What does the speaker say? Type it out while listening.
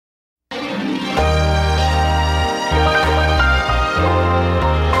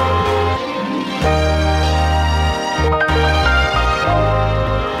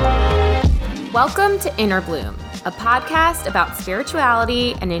Welcome to Inner Bloom, a podcast about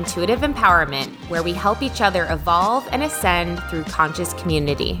spirituality and intuitive empowerment where we help each other evolve and ascend through conscious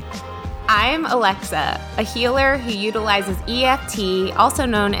community. I'm Alexa, a healer who utilizes EFT, also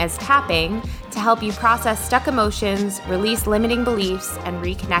known as tapping, to help you process stuck emotions, release limiting beliefs, and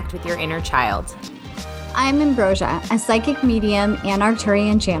reconnect with your inner child. I'm Ambrosia, a psychic medium and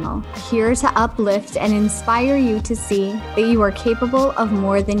Arcturian channel, here to uplift and inspire you to see that you are capable of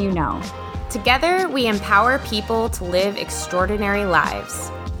more than you know. Together, we empower people to live extraordinary lives.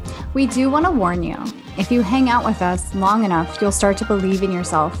 We do want to warn you, if you hang out with us long enough, you'll start to believe in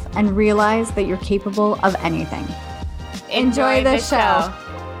yourself and realize that you're capable of anything. Enjoy the show.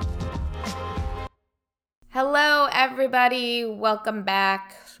 Hello, everybody. Welcome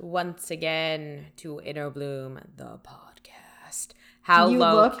back once again to Inner Bloom, the podcast. You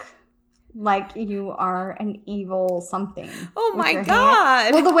look like you are an evil something. Oh my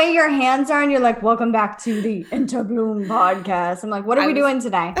God. Well, the way your hands are and you're like, welcome back to the Inner Bloom podcast. I'm like, what are we doing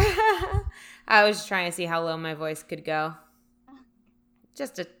today? I was trying to see how low my voice could go.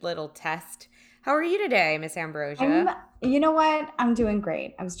 Just a little test. How are you today, Miss Ambrosia? You know what? I'm doing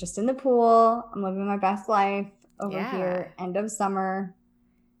great. I was just in the pool. I'm living my best life over here. End of summer.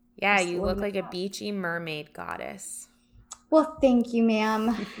 Yeah, you look like a beachy mermaid goddess. Well, thank you,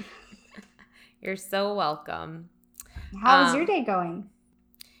 ma'am. You're so welcome. How's your day going?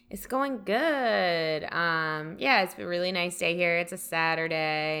 It's going good. It's a really nice day here. It's a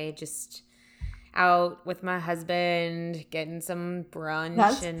Saturday. Just out with my husband, getting some brunch.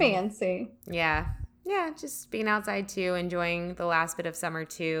 That's fancy. Yeah, just being outside too, enjoying the last bit of summer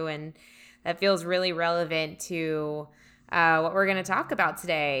too, and that feels really relevant to what we're going to talk about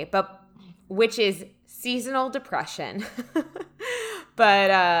today, which is seasonal depression,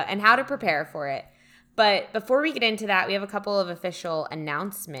 and how to prepare for it. But before we get into that, we have a couple of official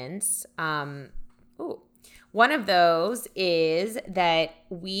announcements. One of those is that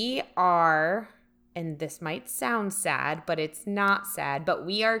we are, and this might sound sad, but it's not sad, but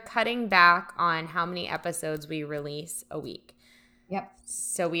we are cutting back on how many episodes we release a week. Yep.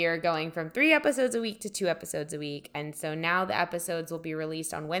 So we are going from 3 episodes a week to 2 episodes a week. And so now the episodes will be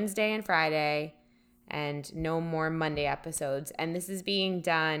released on Wednesday and Friday and no more Monday episodes. And this is being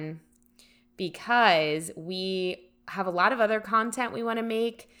done because we have a lot of other content we want to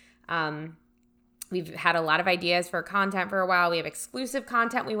make. We've had a lot of ideas for content for a while. We have exclusive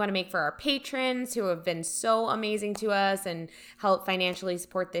content we want to make for our patrons who have been so amazing to us and help financially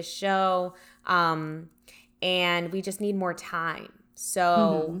support this show. And we just need more time.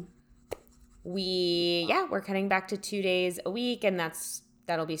 So we're cutting back to 2 days a week, and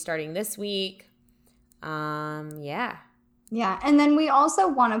that'll be starting this week. Yeah. And then we also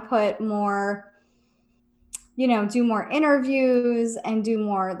want to put more, do more interviews and do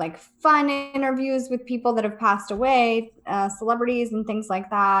more like fun interviews with people that have passed away, celebrities and things like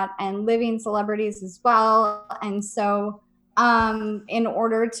that, and living celebrities as well. And so in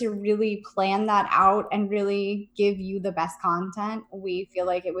order to really plan that out and really give you the best content, we feel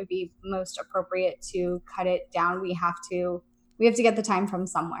like it would be most appropriate to cut it down. We have to get the time from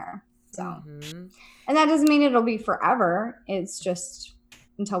somewhere. So, and that doesn't mean it'll be forever. It's just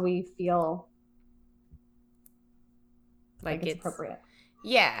until we feel like it's appropriate.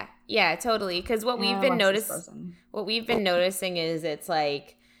 Yeah, totally. Because what we've been noticing is it's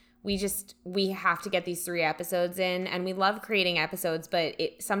like we have to get these 3 episodes in, and we love creating episodes, but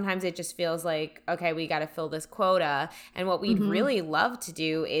sometimes it just feels like, okay, we got to fill this quota. And what we'd really love to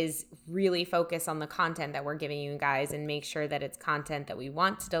do is really focus on the content that we're giving you guys and make sure that it's content that we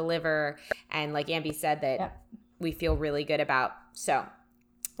want to deliver. And like Ambi said, that we feel really good about. So,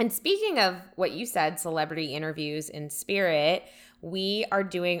 and speaking of what you said, celebrity interviews in spirit, we are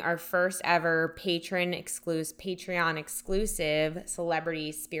doing our first ever Patreon exclusive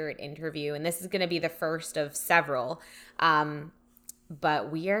celebrity spirit interview. And this is going to be the first of several.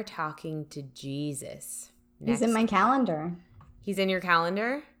 But we are talking to Jesus. He's in my calendar. He's in your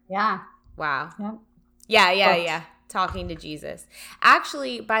calendar? Yeah. Wow. Yep. Yeah. Talking to Jesus.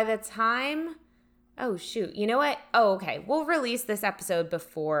 Actually, by the time... Oh, shoot. You know what? Oh, okay. We'll release this episode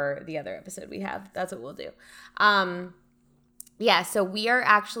before the other episode we have. That's what we'll do. So we are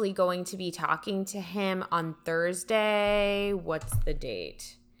actually going to be talking to him on Thursday. What's the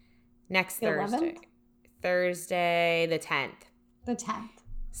date? Next Thursday. 11th? Thursday, the 10th. The 10th.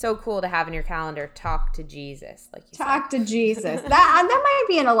 So cool to have in your calendar. Talk to Jesus. Like you Talk to Jesus. That might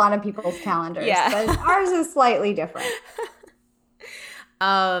be in a lot of people's calendars. Yeah. But ours is slightly different.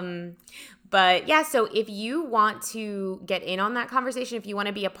 But yeah, so if you want to get in on that conversation, if you want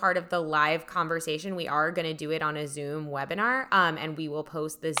to be a part of the live conversation, we are going to do it on a Zoom webinar, and we will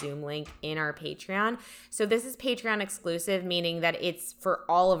post the Zoom link in our Patreon. So this is Patreon exclusive, meaning that it's for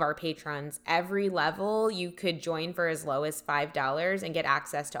all of our patrons. Every level you could join for as low as $5 and get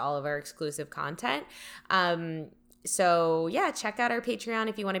access to all of our exclusive content. So yeah, check out our Patreon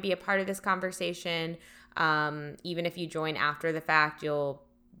if you want to be a part of this conversation. Even if you join after the fact, you'll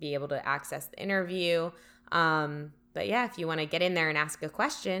be able to access the interview. But yeah, if you want to get in there and ask a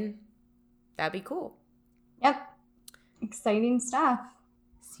question, that'd be cool. Yep. Exciting stuff.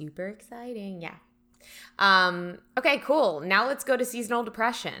 Super exciting. Yeah. Okay, cool. Now let's go to seasonal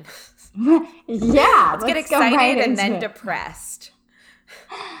depression. Yeah. let's get excited right and then depressed.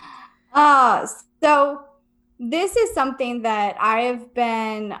 So this is something that I've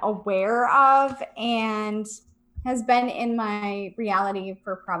been aware of and has been in my reality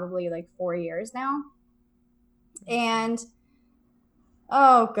for probably like 4 years now. And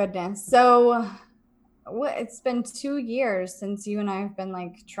oh goodness. So it's been 2 years since you and I have been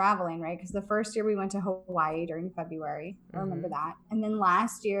like traveling, right? Because the first year we went to Hawaii during February. I remember that. And then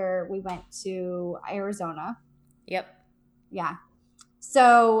last year we went to Arizona. Yep. Yeah.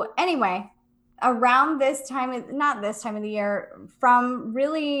 So anyway, around this time, not this time of the year, from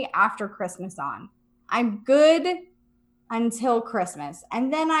really after Christmas on, I'm good until Christmas.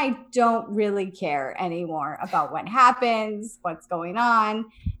 And then I don't really care anymore about what happens, what's going on.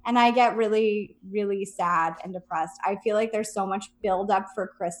 And I get really, really sad and depressed. I feel like there's so much buildup for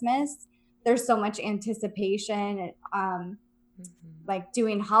Christmas. There's so much anticipation, like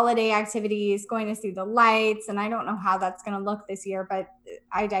doing holiday activities, going to see the lights. And I don't know how that's going to look this year, but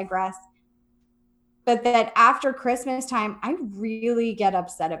I digress. But that after Christmas time, I really get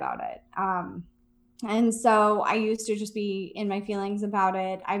upset about it. And so I used to just be in my feelings about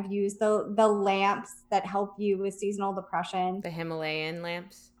it. I've used the lamps that help you with seasonal depression. The Himalayan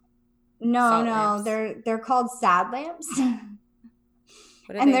lamps? No, lamps. They're called sad lamps.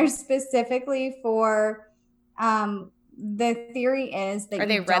 And they're specifically for the theory is that are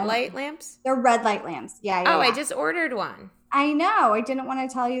they red light lamps? They're red light lamps. Yeah. Oh, I just ordered one. I know. I didn't want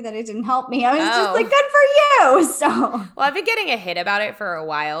to tell you that it didn't help me. I was just like, good for you. So, well, I've been getting a hit about it for a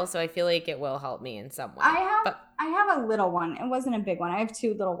while, so I feel like it will help me in some way. I have a little one. It wasn't a big one. I have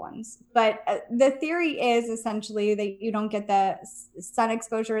 2 little ones. But the theory is essentially that you don't get the sun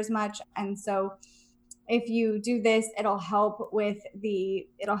exposure as much, and so if you do this, it'll help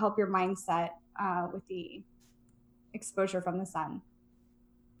your mindset with the exposure from the sun.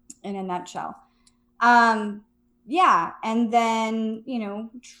 In a nutshell. Yeah. And then,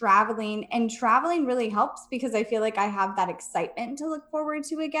 traveling really helps because I feel like I have that excitement to look forward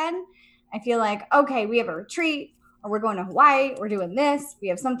to again. I feel like, okay, we have a retreat or we're going to Hawaii. We're doing this. We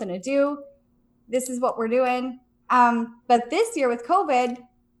have something to do. This is what we're doing. But this year with COVID,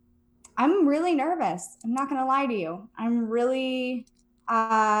 I'm really nervous. I'm not going to lie to you. I'm really,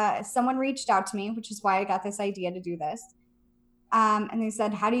 someone reached out to me, which is why I got this idea to do this. And they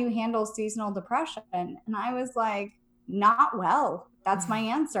said, how do you handle seasonal depression? And I was like, not well. That's my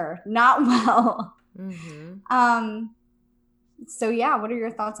answer. Not well. Mm-hmm. So yeah, what are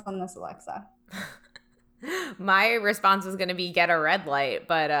your thoughts on this, Alexa? My response was going to be get a red light,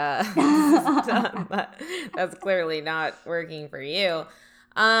 but that's clearly not working for you.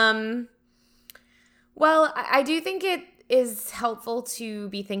 Well, I do think it is helpful to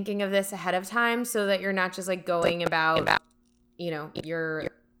be thinking of this ahead of time so that you're not just like going about your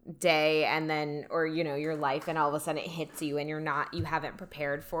day and then, or, your life, and all of a sudden it hits you and you haven't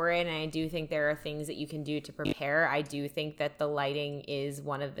prepared for it. And I do think there are things that you can do to prepare. I do think that the lighting is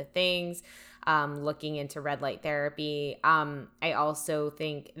one of the things, looking into red light therapy. I also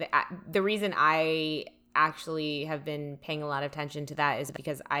think that the reason I actually have been paying a lot of attention to that is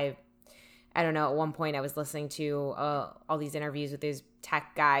because I don't know, at one point I was listening to all these interviews with these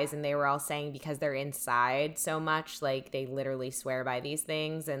tech guys, and they were all saying because they're inside so much, like they literally swear by these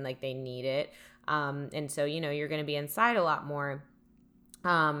things and like they need it. And so, you're going to be inside a lot more.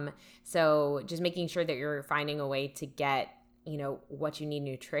 So just making sure that you're finding a way to get, what you need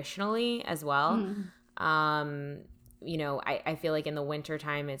nutritionally as well. I feel like in the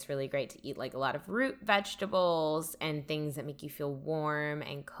wintertime, it's really great to eat like a lot of root vegetables and things that make you feel warm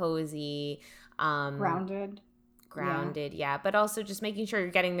and cozy. Grounded, yeah. But also just making sure you're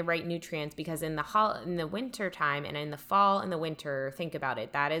getting the right nutrients, because in the winter time and in the fall and the winter, think about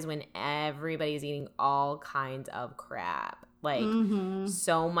it, that is when everybody's eating all kinds of crap. Like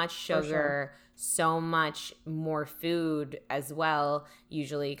so much sugar, so much more food as well,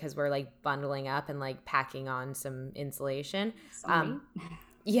 usually because we're like bundling up and like packing on some insulation.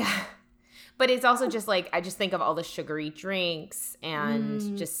 Yeah. But it's also just like, I just think of all the sugary drinks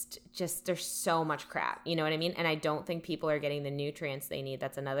and just there's so much crap. You know what I mean? And I don't think people are getting the nutrients they need.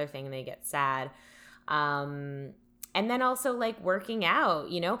 That's another thing. They get sad. And then also like working out,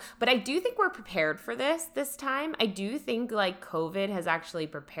 you know, but I do think we're prepared for this time. I do think like COVID has actually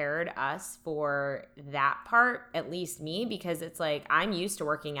prepared us for that part, at least me, because it's like I'm used to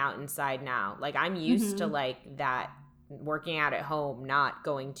working out inside now. Like I'm used to like that working out at home, not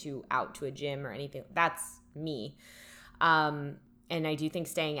going out to a gym or anything. That's me. And I do think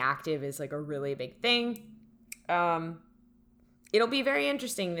staying active is like a really big thing. It'll be very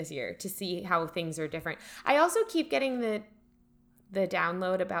interesting this year to see how things are different. I also keep getting the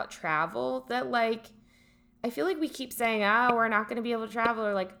download about travel that like, I feel like we keep saying, oh, we're not going to be able to travel,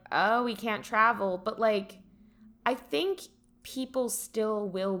 or like, oh, we can't travel. But like, I think people still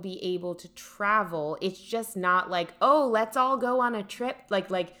will be able to travel. It's just not like, oh, let's all go on a trip. Like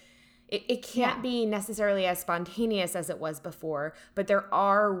it can't be necessarily as spontaneous as it was before, but there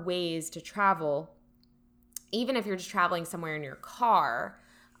are ways to travel. Even if you're just traveling somewhere in your car,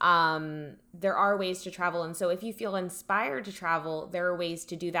 there are ways to travel. And so if you feel inspired to travel, there are ways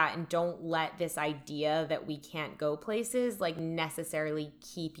to do that. And don't let this idea that we can't go places like necessarily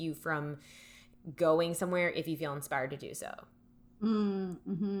keep you from going somewhere if you feel inspired to do so. I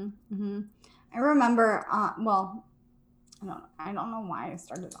remember, well, I don't know why I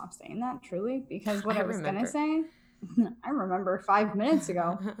started off saying that truly, because what I was going to say, I remember 5 minutes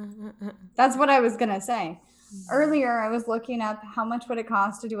ago. That's what I was going to say. Earlier, I was looking up how much would it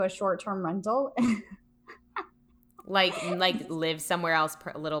cost to do a short-term rental. like live somewhere else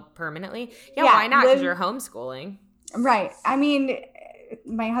a little permanently? Yeah, why not? Because you're homeschooling. Right. I mean,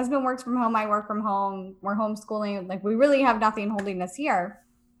 my husband works from home. I work from home. We're homeschooling. Like, we really have nothing holding us here.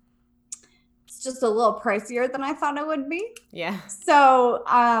 It's just a little pricier than I thought it would be. Yeah. So,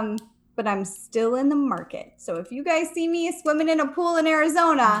 but I'm still in the market. So if you guys see me swimming in a pool in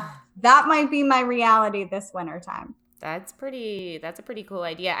Arizona, that might be my reality this winter time. That's a pretty cool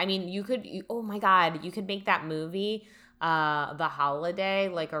idea. I mean, oh my God, you could make that movie, The Holiday,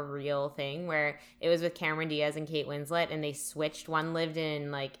 like a real thing, where it was with Cameron Diaz and Kate Winslet, and they switched. One lived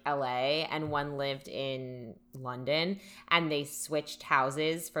in like LA and one lived in London, and they switched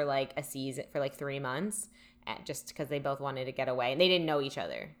houses for like a season, for like 3 months. Just because they both wanted to get away. And they didn't know each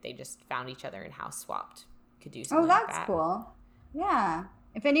other. They just found each other and house swapped. Could do something like that. Oh, that's cool. Yeah.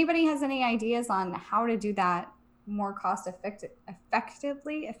 If anybody has any ideas on how to do that more cost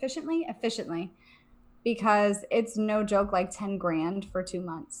efficiently, because it's no joke, like 10 grand for 2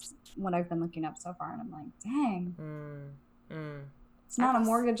 months, what I've been looking up so far. And I'm like, dang. It's not a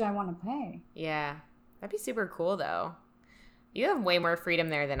mortgage I want to pay. Yeah. That'd be super cool, though. You have way more freedom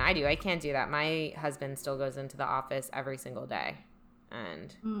there than I do. I can't do that. My husband still goes into the office every single day.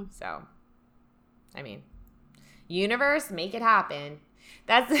 And so, I mean, universe, make it happen.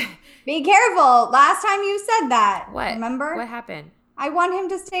 Be careful. Last time you said that. What? Remember? What happened? I want him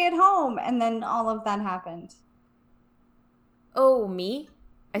to stay at home. And then all of that happened. Oh, me?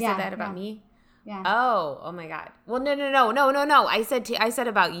 I said that about me? Yeah. Oh my God. Well, no. I said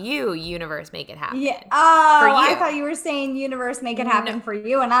about you, universe, make it happen. Yeah. Oh, I thought you were saying universe, make it happen for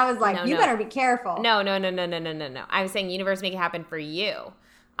you. And I was like, you better be careful. No. I was saying universe, make it happen for you.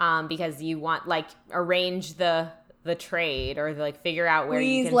 Because you want, like, arrange the trade or like figure out where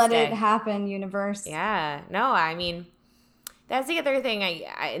you can Please let stay. it happen, universe. Yeah. No, I mean, that's the other thing.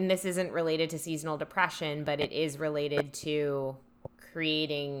 And this isn't related to seasonal depression, but it is related to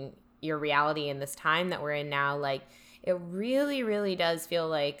creating your reality in this time that we're in now. Like, it really, really does feel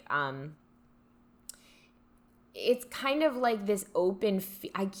like it's kind of like this open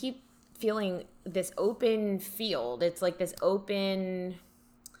I keep feeling this open field. It's like this open,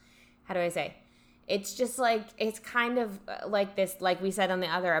 how do I say? It's just like, it's kind of like this, like we said on the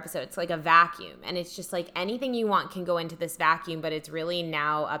other episode, it's like a vacuum. And it's just like anything you want can go into this vacuum, but it's really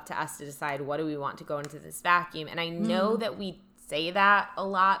now up to us to decide, what do we want to go into this vacuum? And I know that we say that a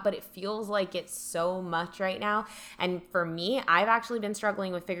lot, but it feels like it's so much right now. And for me, I've actually been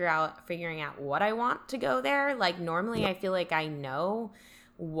struggling with figuring out what I want to go there. Like, normally I feel like I know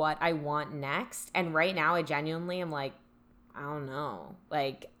what I want next, and right now I genuinely am like, I don't know.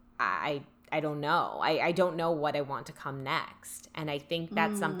 Like, I don't know. I don't know what I want to come next. And I think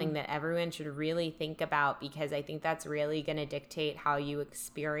that's something that everyone should really think about, because I think that's really going to dictate how you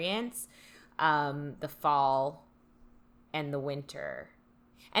experience the fall and the winter.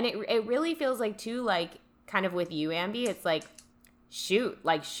 And it really feels like, too, like, kind of with you, Ambi, it's like, shoot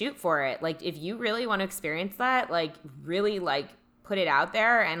for it. Like, if you really want to experience that, like, really, like, put it out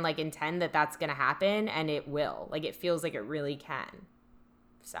there and, like, intend that that's going to happen, and it will. Like, it feels like it really can.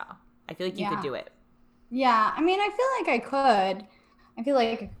 So I feel like you could do it. Yeah. I mean, I feel like I could.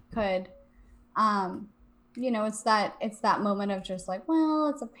 It's that moment of just like, well,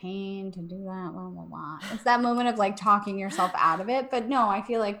 it's a pain to do that, blah, blah, blah. It's that moment of like talking yourself out of it. But no, I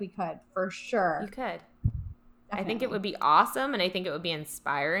feel like we could, for sure. You could. Definitely. I think it would be awesome, and I think it would be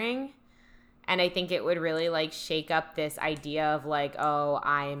inspiring. And I think it would really like shake up this idea of like, oh,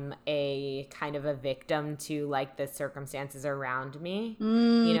 I'm a kind of a victim to like the circumstances around me.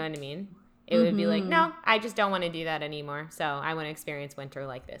 You know what I mean? It would be like, no, I just don't want to do that anymore. So I want to experience winter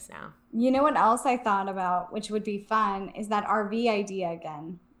like this now. You know what else I thought about, which would be fun, is that RV idea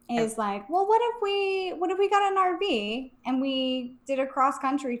again. Is like, well, what if we got an RV and we did a cross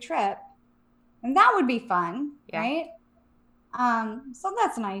country trip? And that would be fun, right? So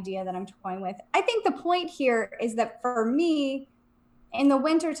that's an idea that I'm toying with. I think the point here is that for me, in the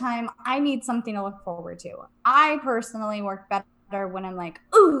wintertime, I need something to look forward to. I personally work better when I'm like,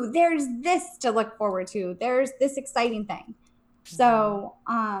 ooh, there's this to look forward to. There's this exciting thing. So,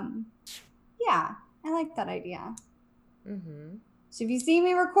 yeah, I like that idea. Mm-hmm. So if you see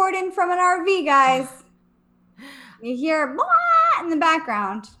me recording from an RV, guys, you hear blah in the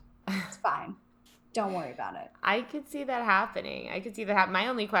background, it's fine. Don't worry about it. I could see that happening. My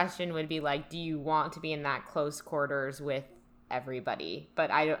only question would be like, do you want to be in that close quarters with everybody? But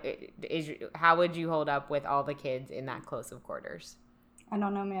how would you hold up with all the kids in that close of quarters? I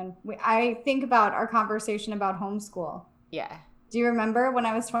don't know, man. I think about our conversation about homeschool. Yeah. Do you remember when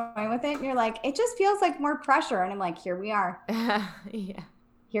I was toying with it? And you're like, it just feels like more pressure. And I'm like, here we are. Yeah.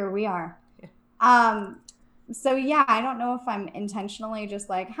 Here we are. Yeah. So yeah, I don't know if I'm intentionally just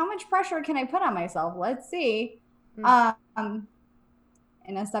like, how much pressure can I put on myself? Let's see. In a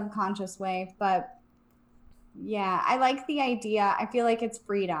subconscious way. But yeah, I like the idea. I feel like it's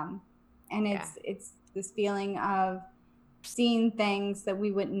freedom. And it's this feeling of seeing things that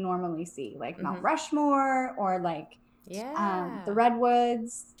we wouldn't normally see, like Mount Rushmore or like the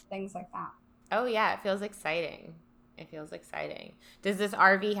Redwoods, things like that. Oh yeah, it feels exciting. Does this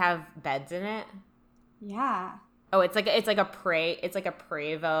RV have beds in it? Yeah. Oh, it's like a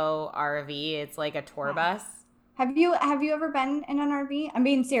Prevost RV. It's like a tour bus. Have you ever been in an RV? I'm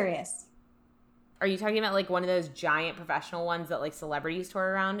being serious. Are you talking about like one of those giant professional ones that like celebrities tour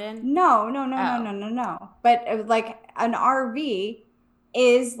around in? No. But like an RV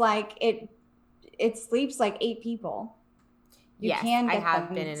is like it sleeps like 8 people. Yes, I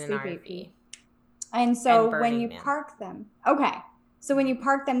have been in an RV. And so when you park them,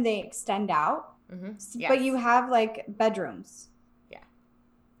 they extend out. Mm-hmm. Yes. But you have like bedrooms. Yeah.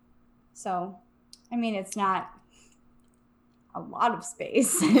 So, I mean, it's not a lot of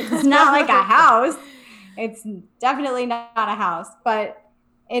space. It's not like a house. It's definitely not a house. But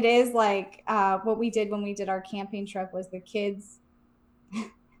it is like what we did when we did our camping trip was the kids.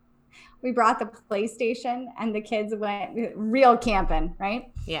 We brought the PlayStation and the kids went real camping,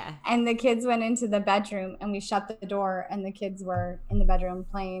 right? Yeah. And the kids went into the bedroom and we shut the door and the kids were in the bedroom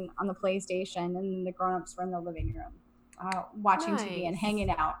playing on the PlayStation and then the grown-ups were in the living room watching TV and hanging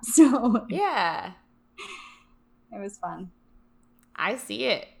out. So yeah, it was fun. I see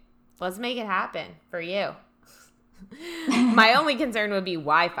it. Let's make it happen for you. My only concern would be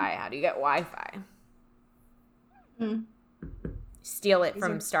Wi-Fi. How do you get Wi-Fi? Steal it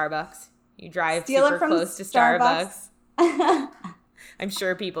from Starbucks. You drive super close to Starbucks. I'm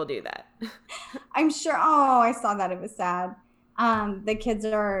sure people do that. I'm sure. Oh, I saw that. It was sad. The kids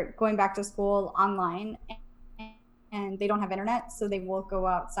are going back to school online and they don't have internet. So they will go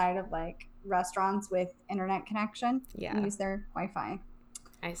outside of like restaurants with internet connection and use their Wi-Fi.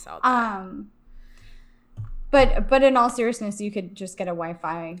 I saw that. But in all seriousness, you could just get a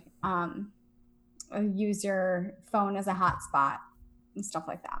Wi-Fi, use your phone as a hotspot and stuff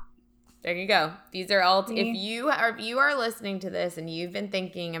like that. There you go. These are all. If you are listening to this and you've been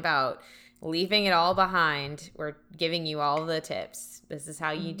thinking about leaving it all behind, we're giving you all the tips. This is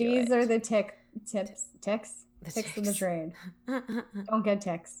how you do it. These are the ticks of the trade. Don't get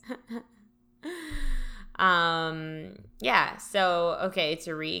ticks. Yeah. So okay,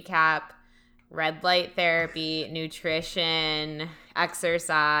 to recap: red light therapy, nutrition,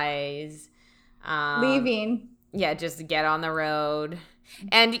 exercise, leaving. Yeah, just get on the road.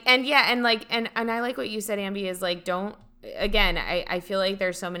 And I like what you said, Ambi, is like, don't, again, I feel like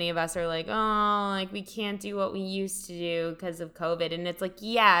there's so many of us are like, oh, like we can't do what we used to do because of COVID. And it's like,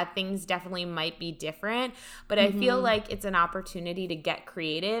 yeah, things definitely might be different, but I feel like it's an opportunity to get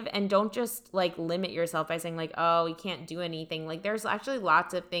creative and don't just like limit yourself by saying like, oh, we can't do anything. Like there's actually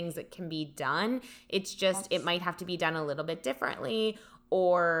lots of things that can be done. It's just, it might have to be done a little bit differently,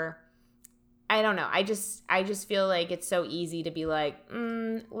 or I don't know. I just feel like it's so easy to be like,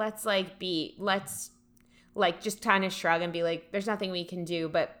 let's just kind of shrug and be like, there's nothing we can do.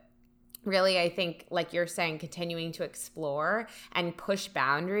 But really, I think, like you're saying, continuing to explore and push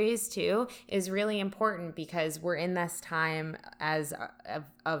boundaries too is really important, because we're in this time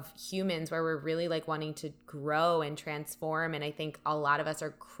of humans where we're really like wanting to grow and transform. And I think a lot of us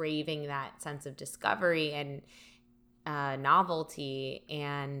are craving that sense of discovery and novelty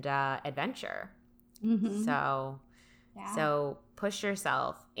and adventure. Mm-hmm. So push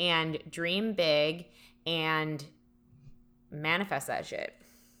yourself and dream big and manifest that shit.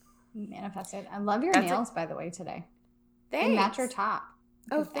 Manifest it. I love your nails, by the way, today. Thanks. They match your top.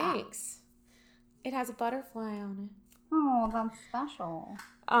 Oh, thanks. It has a butterfly on it. Oh, that's special.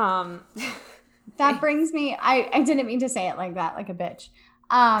 That brings me, I didn't mean to say it like that, like a bitch.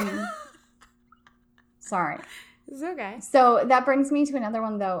 Sorry. It's okay. So that brings me to another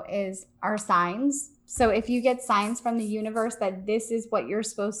one, though, is our signs. So if you get signs from the universe that this is what you're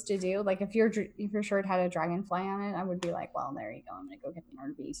supposed to do, like if your shirt had a dragonfly on it, I would be like, well, there you go. I'm going to go get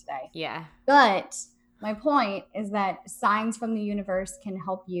an RV today. Yeah. But my point is that signs from the universe can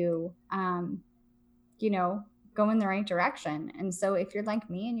help you, go in the right direction. And so if you're like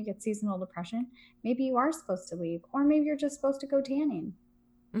me and you get seasonal depression, maybe you are supposed to leave, or maybe you're just supposed to go tanning.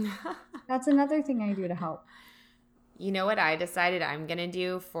 That's another thing I do to help. You know what I decided I'm going to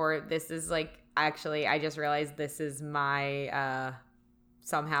do for this is like, actually, I just realized this is my,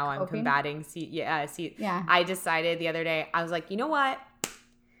 somehow I'm combating. Yeah. I decided the other day, I was like, you know what?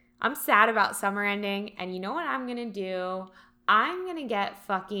 I'm sad about summer ending. And you know what I'm going to do? I'm going to get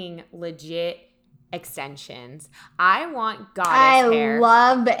fucking legit extensions. I want goddess hair. I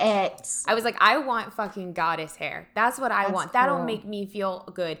love it. I was like, I want fucking goddess hair. That's what I want. Cool. That'll make me feel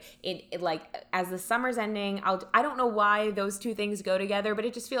good. It like, as the summer's ending, I don't know why those two things go together, but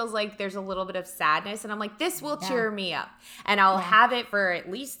it just feels like there's a little bit of sadness. And I'm like, this will cheer me up. And I'll have it for at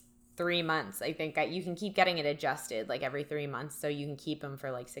least 3 months. I think you can keep getting it adjusted like every 3 months. So you can keep them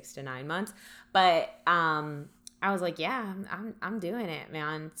for like 6 to 9 months. But, I was like, yeah, I'm doing it,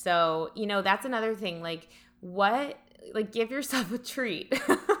 man. So, that's another thing. Like, give yourself a treat,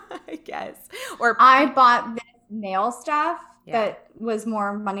 I guess. Or I bought this nail stuff that was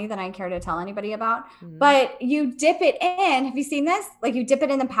more money than I care to tell anybody about. Mm-hmm. But you dip it in. Have you seen this? Like, you dip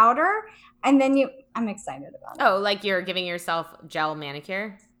it in the powder, and then I'm excited about it. Oh, like you're giving yourself gel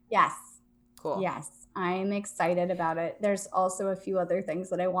manicure? Yes. Cool. Yes. I'm excited about it. There's also a few other things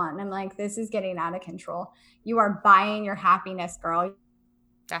that I want. And I'm like, this is getting out of control. You are buying your happiness, girl.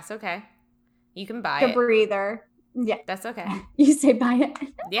 That's okay. You can buy it. A breather. Yeah. That's okay. You say buy it.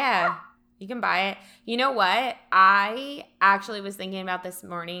 Yeah. You can buy it. You know what? I actually was thinking about this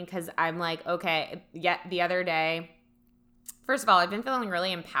morning because I'm like, okay, the other day, first of all, I've been feeling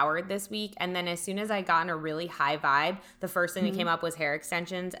really empowered this week. And then as soon as I got in a really high vibe, the first thing that came up was hair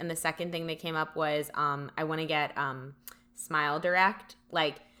extensions. And the second thing that came up was I want to get Smile Direct.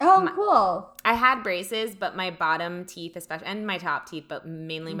 Cool. I had braces, but my bottom teeth, especially, and my top teeth, but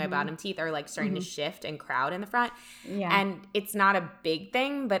mainly my bottom teeth are like starting to shift and crowd in the front. Yeah. And it's not a big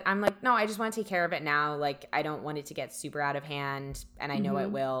thing, but I'm like, no, I just want to take care of it now. Like, I don't want it to get super out of hand, and I know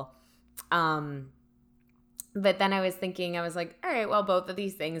it will. But then I was thinking, I was like, all right, well, both of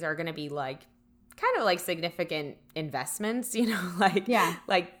these things are going to be like kind of like significant investments, like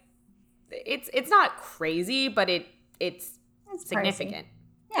it's not crazy, but it's significant. Crazy.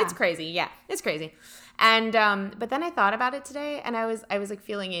 Yeah. It's crazy. Yeah, it's crazy. And but then I thought about it today, and I was like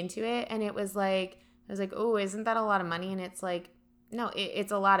feeling into it, and it was like, I was like, oh, isn't that a lot of money? And it's like, no,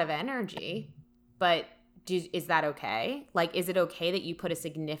 it's a lot of energy, but is that okay? Like, is it okay that you put a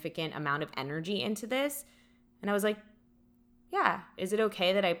significant amount of energy into this? And I was like, yeah, is it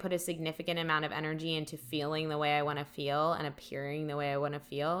okay that I put a significant amount of energy into feeling the way I want to feel and appearing the way I want to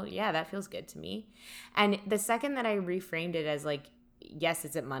feel? Yeah, that feels good to me. And the second that I reframed it as like, yes,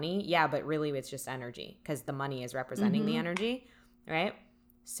 is it money? Yeah, but really it's just energy, because the money is representing the energy, right?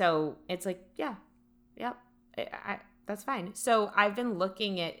 So it's like, that's fine. So I've been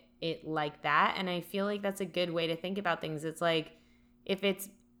looking at it like that, and I feel like that's a good way to think about things. It's like,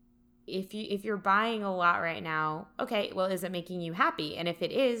 if you're buying a lot right now, okay, well, is it making you happy? And if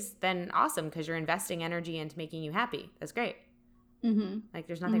it is, then awesome, because you're investing energy into making you happy. That's great. Mm-hmm. Like,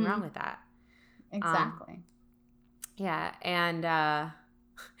 there's nothing wrong with that. Exactly. Yeah. And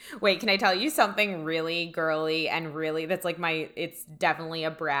wait, can I tell you something really girly and really that's like it's definitely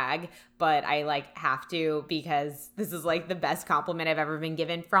a brag, but I like have to, because this is like the best compliment I've ever been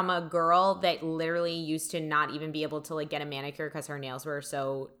given from a girl that literally used to not even be able to like get a manicure because her nails were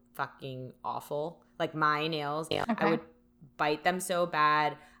so fucking awful. Like, my nails, I would bite them so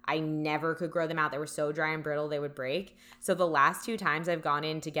bad. I never could grow them out. They were so dry and brittle they would break. So the last 2 times I've gone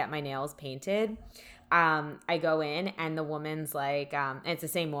in to get my nails painted, I go in and the woman's like, it's the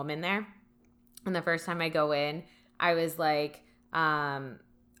same woman there. And the first time I go in, I was like, all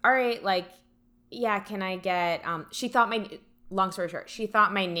right, like, yeah, can I get, she thought long story short, she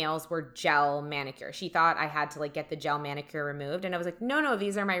thought my nails were gel manicure. She thought I had to like get the gel manicure removed. And I was like, no,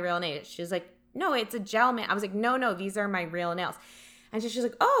 these are my real nails. She was like, no, it's a gel I was like, no, these are my real nails. And so she's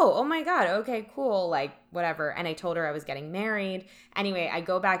like, oh my God. Okay, cool. Like whatever. And I told her I was getting married. Anyway, I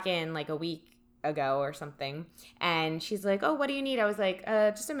go back in like a week ago or something. And she's like, oh, what do you need? I was like,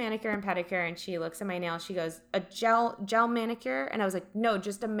 just a manicure and pedicure. And she looks at my nails. She goes, a gel manicure? And I was like, no,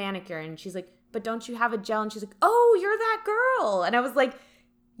 just a manicure. And she's like, but don't you have a gel? And she's like, oh, you're that girl. And I was like,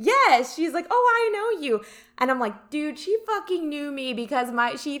 yes. She's like, oh, I know you. And I'm like, dude, she fucking knew me because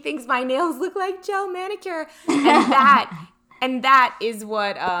she thinks my nails look like gel manicure. And that is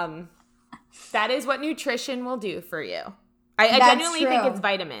what nutrition will do for you. I genuinely think it's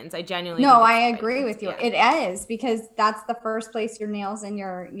vitamins. I agree with you. Yeah. It is, because that's the first place your nails and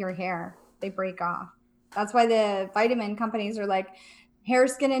your hair, they break off. That's why the vitamin companies are like, hair,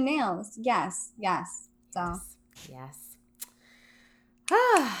 skin, and nails. Yes. So yes.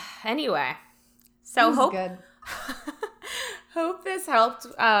 Anyway, so hope hope this helped.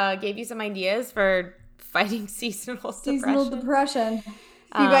 Gave you some ideas for fighting seasonal depression.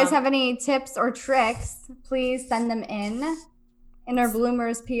 If you guys have any tips or tricks, please send them in our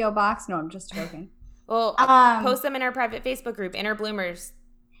Bloomers P.O. box. No, I'm just joking. Well, post them in our private Facebook group, Inner Bloomers.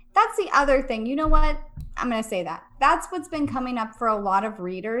 That's the other thing. You know what? I'm going to say that. That's what's been coming up for a lot of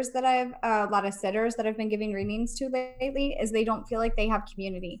readers a lot of sitters that I've been giving readings to lately, is they don't feel like they have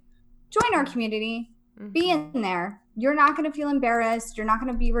community. Join our community. Mm-hmm. Be in there. You're not going to feel embarrassed. You're not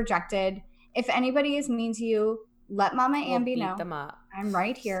going to be rejected. If anybody is mean to you, let Mama Ambi know. Beat them up. I'm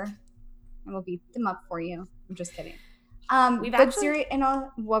right here, and we'll beat them up for you. I'm just kidding. What were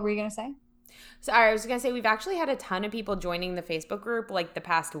you going to say? Sorry, I was going to say we've actually had a ton of people joining the Facebook group like the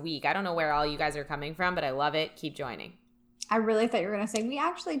past week. I don't know where all you guys are coming from, but I love it. Keep joining. I really thought you were going to say we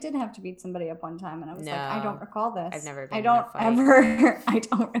actually did have to beat somebody up one time, and I was like, I don't recall this. I've never been I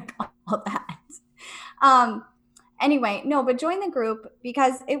don't recall that. Anyway, no, but join the group,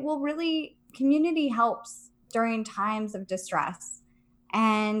 because it will really, community helps during times of distress.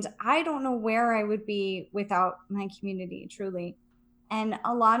 And I don't know where I would be without my community, truly. And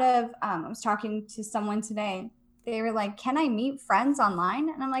a lot of, I was talking to someone today, they were like, can I meet friends online?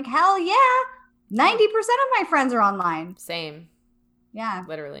 And I'm like, hell yeah. 90% of my friends are online. Same. Yeah.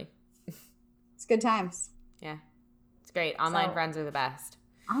 Literally. It's good times. Yeah. It's great. Online friends are the best.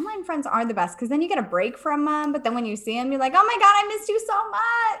 Online friends are the best, because then you get a break from them. But then when you see them, you're like, oh my God, I missed you so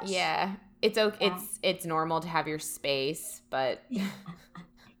much. Yeah. It's okay. Yeah. It's normal to have your space, but it's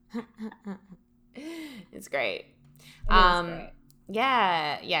great. It is great.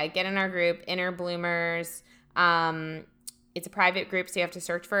 Yeah. Get in our group, Inner Bloomers. It's a private group, so you have to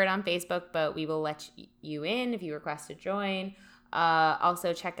search for it on Facebook, but we will let you in if you request to join.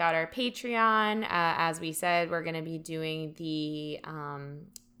 Also, check out our Patreon. As we said, we're going to be doing the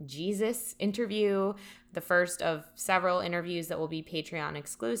Jesus interview, the first of several interviews that will be Patreon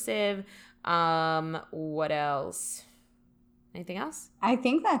exclusive. What else? Anything else? I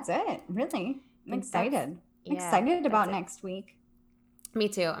think that's it, really. I'm excited. I'm excited about next week. Me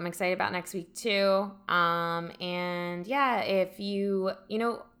too. I'm excited about next week too. And yeah, if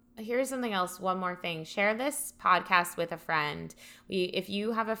here's something else. One more thing. Share this podcast with a friend. If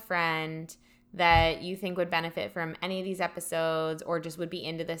you have a friend that you think would benefit from any of these episodes or just would be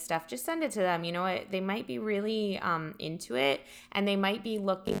into this stuff, just send it to them. You know what? They might be really into it, and they might be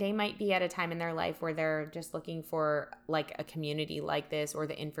at a time in their life where they're just looking for like a community like this or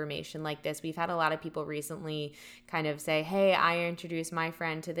the information like this. We've had a lot of people recently kind of say, hey, I introduced my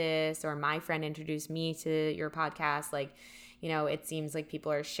friend to this, or my friend introduced me to your podcast. Like, it seems like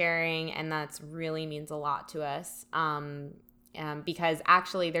people are sharing, and that's really means a lot to us. Because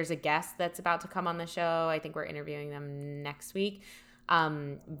actually there's a guest that's about to come on the show. I think we're interviewing them next week.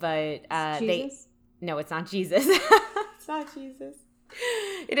 No, it's not Jesus. It's not Jesus.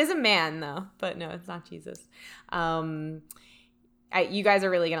 It is a man though, but no, it's not Jesus. You guys are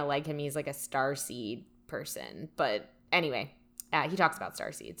really going to like him. He's like a starseed person, but anyway, he talks about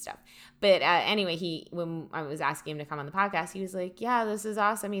starseed stuff. But anyway, when I was asking him to come on the podcast, he was like, yeah, this is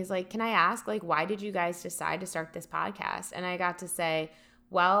awesome. He's like, can I ask, like, why did you guys decide to start this podcast? And I got to say,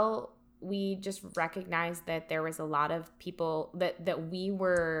 well, we just recognized that there was a lot of people that we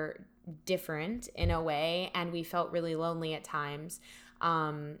were different in a way, and we felt really lonely at times.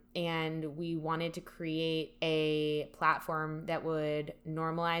 And we wanted to create a platform that would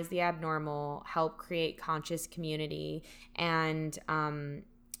normalize the abnormal, help create conscious community, and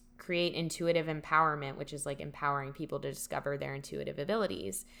create intuitive empowerment, which is like empowering people to discover their intuitive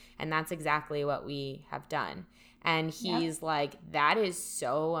abilities. And that's exactly what we have done. And he's like, that is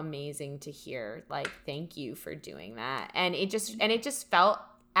so amazing to hear. Like, thank you for doing that. And it just felt,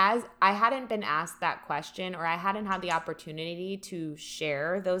 as I hadn't been asked that question, or I hadn't had the opportunity to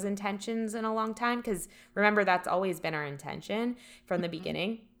share those intentions in a long time. Because remember, that's always been our intention from the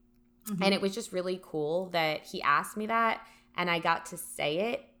beginning. Mm-hmm. And it was just really cool that he asked me that, and I got to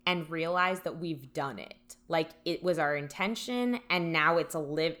say it and realize that we've done it. Like, it was our intention, and now it's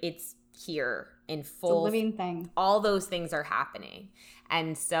here in full. It's a living thing. All those things are happening.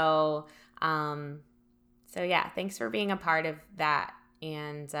 And so yeah, thanks for being a part of that.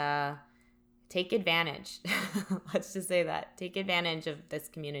 And take advantage. Let's just say that. Take advantage of this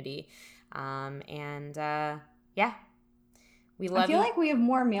community. Yeah, we love you. I feel like we have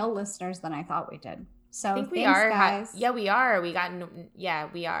more male listeners than I thought we did. So I think we are, guys. Yeah, we are. We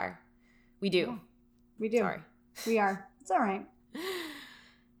are. We do. Yeah, we do. Sorry. We are. It's all right.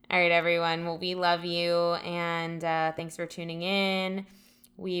 All right, everyone. Well, we love you, and thanks for tuning in.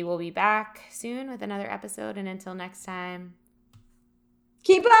 We will be back soon with another episode, and until next time,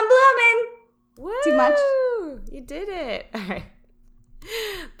 keep on blooming. Woo! Too much? You did it. All right.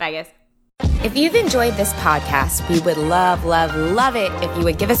 Bye, guys. If you've enjoyed this podcast, we would love, love, love it if you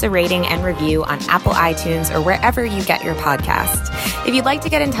would give us a rating and review on Apple iTunes or wherever you get your podcast. If you'd like to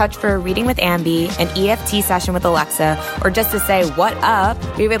get in touch for a reading with Ambi, an EFT session with Alexa, or just to say what up,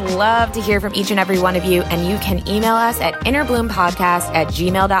 we would love to hear from each and every one of you, and you can email us at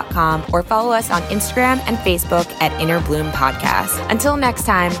innerbloom.podcast@gmail.com or follow us on Instagram and Facebook at Innerbloom Podcast. Until next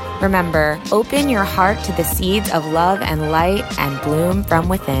time, remember, open your heart to the seeds of love and light and bloom from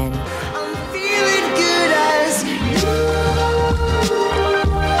within.